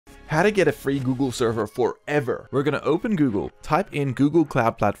How to get a free Google server forever. We're going to open Google, type in Google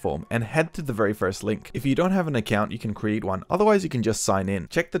Cloud Platform, and head to the very first link. If you don't have an account, you can create one. Otherwise, you can just sign in.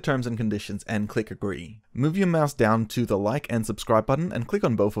 Check the terms and conditions and click agree. Move your mouse down to the like and subscribe button and click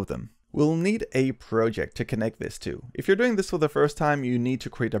on both of them. We'll need a project to connect this to. If you're doing this for the first time, you need to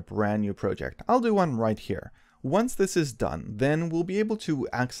create a brand new project. I'll do one right here. Once this is done, then we'll be able to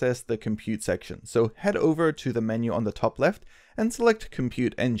access the compute section. So head over to the menu on the top left and select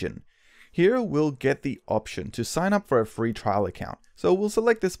Compute Engine. Here we'll get the option to sign up for a free trial account. So we'll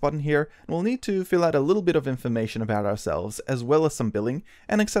select this button here, and we'll need to fill out a little bit of information about ourselves as well as some billing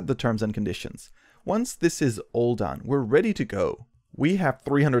and accept the terms and conditions. Once this is all done, we're ready to go. We have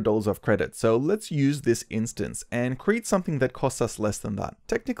 $300 of credit, so let's use this instance and create something that costs us less than that.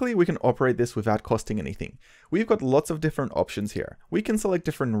 Technically, we can operate this without costing anything. We've got lots of different options here. We can select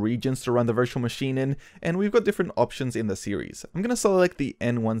different regions to run the virtual machine in, and we've got different options in the series. I'm going to select the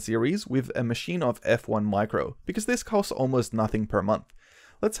N1 series with a machine of F1 micro, because this costs almost nothing per month.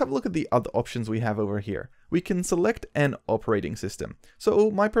 Let's have a look at the other options we have over here. We can select an operating system. So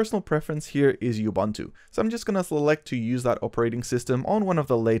my personal preference here is Ubuntu. So I'm just going to select to use that operating system on one of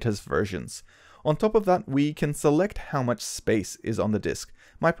the latest versions. On top of that, we can select how much space is on the disk.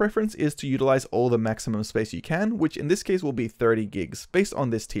 My preference is to utilize all the maximum space you can, which in this case will be 30 gigs based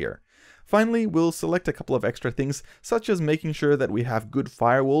on this tier. Finally, we'll select a couple of extra things, such as making sure that we have good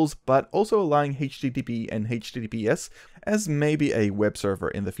firewalls, but also allowing HTTP and HTTPS as maybe a web server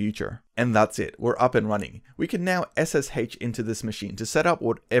in the future. And that's it, we're up and running. We can now SSH into this machine to set up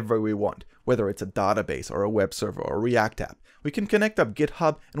whatever we want, whether it's a database or a web server or a React app. We can connect up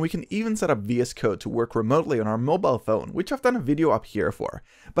GitHub, and we can even set up VS Code to work remotely on our mobile phone, which I've done a video up here for.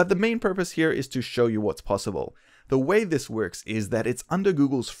 But the main purpose here is to show you what's possible. The way this works is that it's under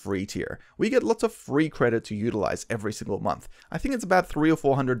Google's free tier. We get lots of free credit to utilize every single month. I think it's about $300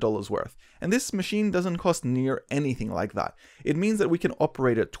 or $400 worth. And this machine doesn't cost near anything like that. It means that we can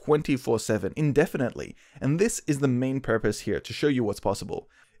operate it 24/7 indefinitely. And this is the main purpose here, to show you what's possible.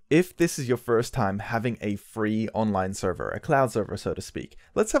 If this is your first time having a free online server, a cloud server so to speak,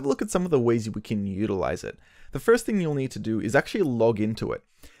 let's have a look at some of the ways we can utilize it. The first thing you'll need to do is actually log into it.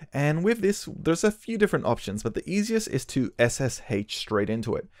 And with this, there's a few different options, but the easiest is to SSH straight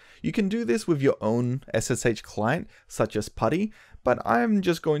into it. You can do this with your own SSH client, such as PuTTY, but I'm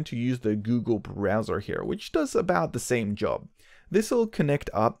just going to use the Google browser here, which does about the same job. This will connect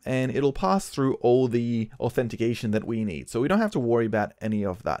up and it'll pass through all the authentication that we need, so we don't have to worry about any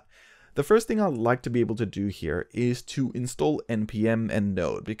of that. The first thing I'd like to be able to do here is to install NPM and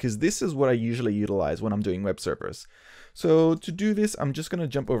Node, because this is what I usually utilize when I'm doing web servers. So to do this, I'm just going to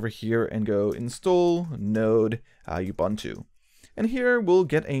jump over here and go install Node Ubuntu. And here we'll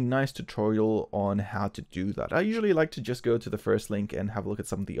get a nice tutorial on how to do that. I usually like to just go to the first link and have a look at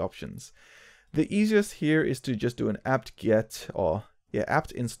some of the options. The easiest here is to just do an apt get or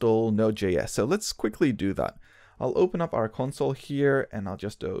apt install Node.js. So let's quickly do that. I'll open up our console here and I'll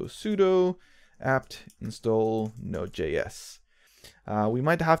just do sudo apt install Node.js. We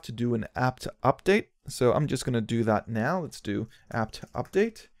might have to do an apt update. So I'm just going to do that now. Let's do apt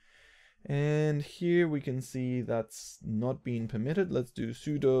update. And here we can see that's not being permitted. Let's do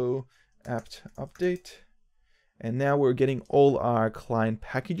sudo apt update. And now we're getting all our client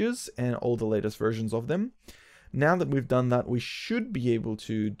packages and all the latest versions of them. Now that we've done that, we should be able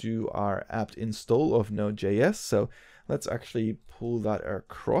to do our apt install of Node.js. So let's actually pull that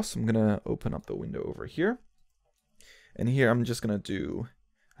across. I'm going to open up the window over here. And here I'm just going to do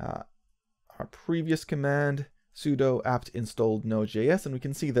our previous command, sudo apt install Node.js, and we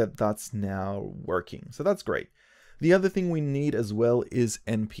can see that that's now working. So that's great. The other thing we need as well is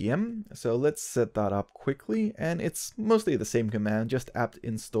npm. So let's set that up quickly, and it's mostly the same command, just apt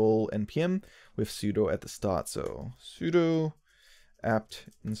install npm with sudo at the start. So sudo apt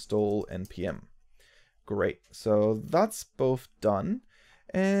install npm. Great, so that's both done.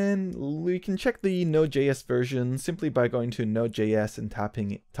 And we can check the Node.js version simply by going to Node.js and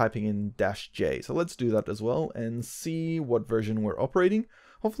typing in -j. So let's do that as well and see what version we're operating.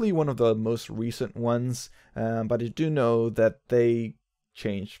 Hopefully one of the most recent ones, but I do know that they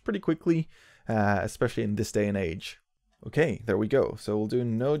change pretty quickly, especially in this day and age. Okay, there we go. So we'll do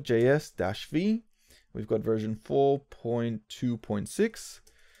Node.js-v. We've got version 4.2.6.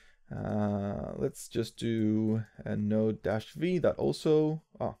 Let's just do a Node-v. That also,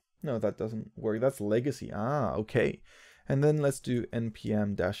 oh no, that doesn't work. That's legacy. Okay. And then let's do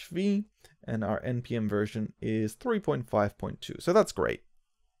npm-v, and our npm version is 3.5.2. So that's great.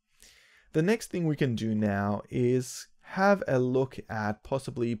 The next thing we can do now is have a look at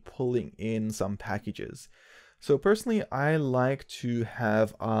possibly pulling in some packages. So personally, I like to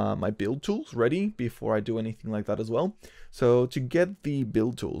have my build tools ready before I do anything like that as well. So to get the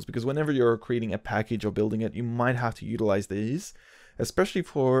build tools, because whenever you're creating a package or building it, you might have to utilize these, especially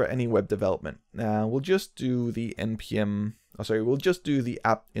for any web development. We'll just do the npm, we'll just do the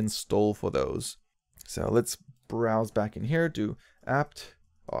apt install for those. So let's browse back in here, do apt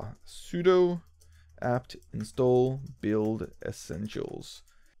sudo apt install build essentials.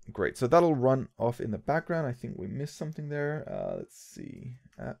 Great, so that'll run off in the background. I think we missed something there. Let's see,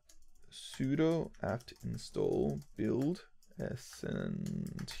 sudo apt install build essentials.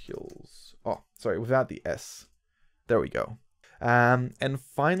 Oh, sorry, without the S. There we go. And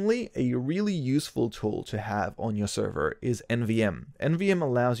finally, a really useful tool to have on your server is NVM. NVM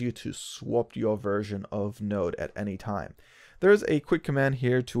allows you to swap your version of Node at any time. There's a quick command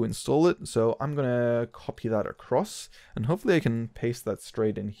here to install it, so I'm gonna copy that across, and hopefully I can paste that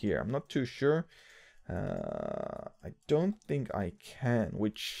straight in here. I'm not too sure. I don't think I can,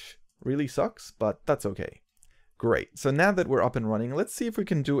 which really sucks, but that's okay. Great, so now that we're up and running, let's see if we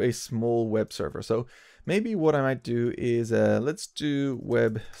can do a small web server. So maybe what I might do is, let's do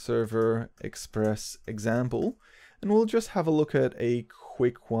web server express example, and we'll just have a look at a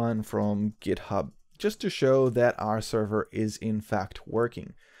quick one from GitHub, just to show that our server is in fact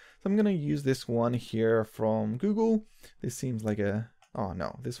working. So I'm gonna use this one here from Google. This seems like oh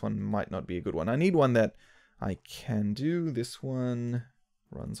no, this one might not be a good one. I need one that I can do. This one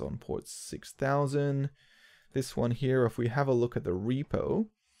runs on port 6000. This one here, if we have a look at the repo,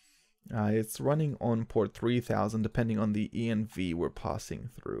 it's running on port 3000 depending on the env we're passing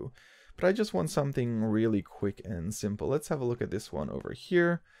through. But I just want something really quick and simple. Let's have a look at this one over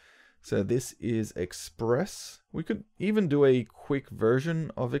here. So this is Express. We could even do a quick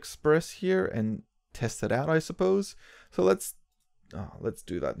version of Express here and test it out, I suppose. So let's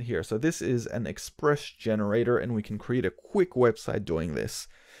do that here. So this is an Express generator, and we can create a quick website doing this.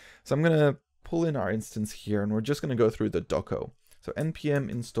 So I'm gonna pull in our instance here, and we're just gonna go through the doco. So npm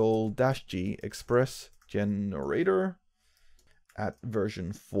install -g Express generator at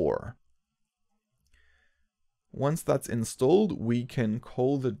version 4. Once that's installed, we can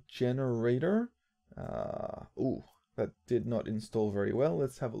call the generator. That did not install very well.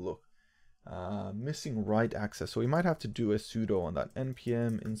 Let's have a look. Missing write access. So we might have to do a sudo on that.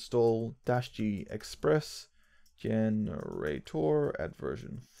 npm install -g express generator at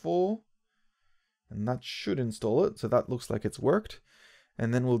version 4. And that should install it. So that looks like it's worked.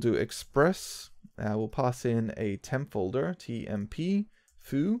 And then we'll do express. We'll pass in a temp folder, tmp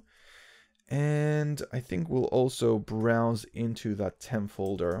foo. And I think we'll also browse into that temp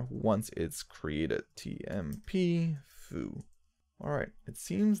folder once it's created, tmp foo. All right, it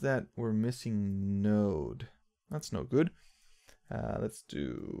seems that we're missing node. That's no good. Let's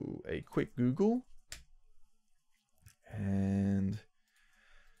do a quick Google and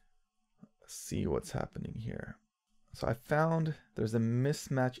see what's happening here. So I found there's a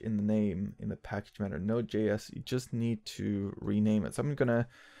mismatch in the name in the package manager, Node.js. You just need to rename it. So I'm gonna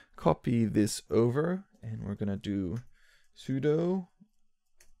copy this over, and we're gonna do sudo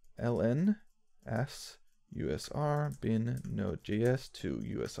ln s usr bin node.js to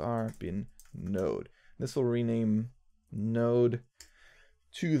usr bin node. This will rename node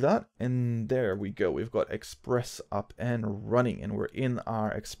to that, and there we go. We've got Express up and running, and we're in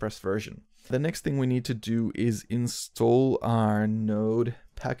our Express version. The next thing we need to do is install our node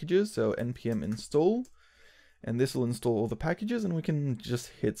packages. So npm install, and this will install all the packages, and we can just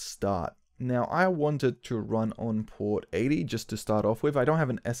hit start. Now I wanted to run on port 80 just to start off with. I don't have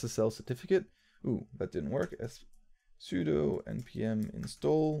an SSL certificate. Ooh, that didn't work. Sudo npm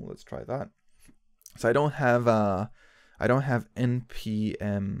install. Let's try that. So I don't have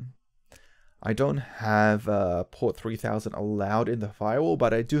npm. I don't have port 3000 allowed in the firewall,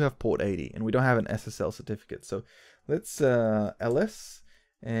 but I do have port 80, and we don't have an SSL certificate. So let's ls,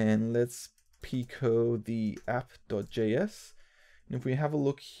 and let's pico the app.js. And if we have a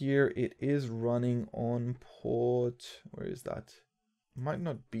look here, it is running on port, where is that? Might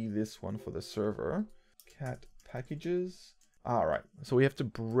not be this one for the server. Cat packages. All right, so we have to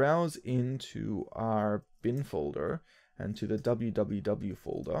browse into our bin folder and to the www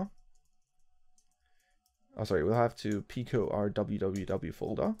folder. Oh, sorry, we'll have to pico our www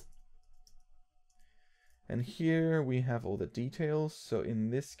folder. And here we have all the details. So in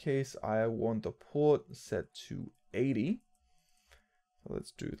this case, I want the port set to 80. So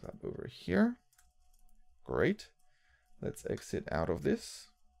let's do that over here. Great. Let's exit out of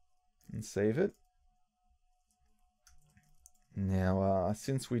this and save it. Now,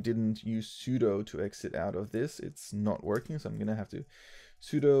 since we didn't use sudo to exit out of this, it's not working. So I'm going to have to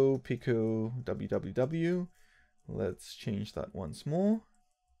sudo pico www. Let's change that once more.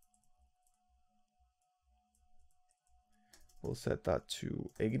 We'll set that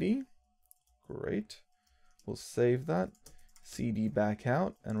to 80. Great. We'll save that, cd back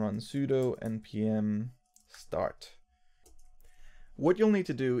out, and run sudo npm start. What you'll need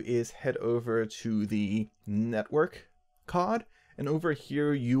to do is head over to the network card, and over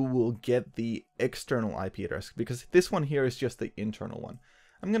here you will get the external IP address, because this one here is just the internal one.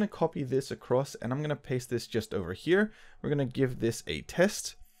 I'm going to copy this across and I'm going to paste this just over here. We're going to give this a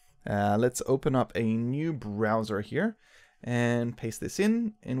test. Let's open up a new browser here and paste this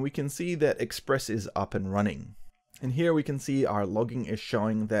in, and we can see that Express is up and running. And here we can see our logging is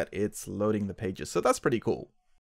showing that it's loading the pages. So that's pretty cool.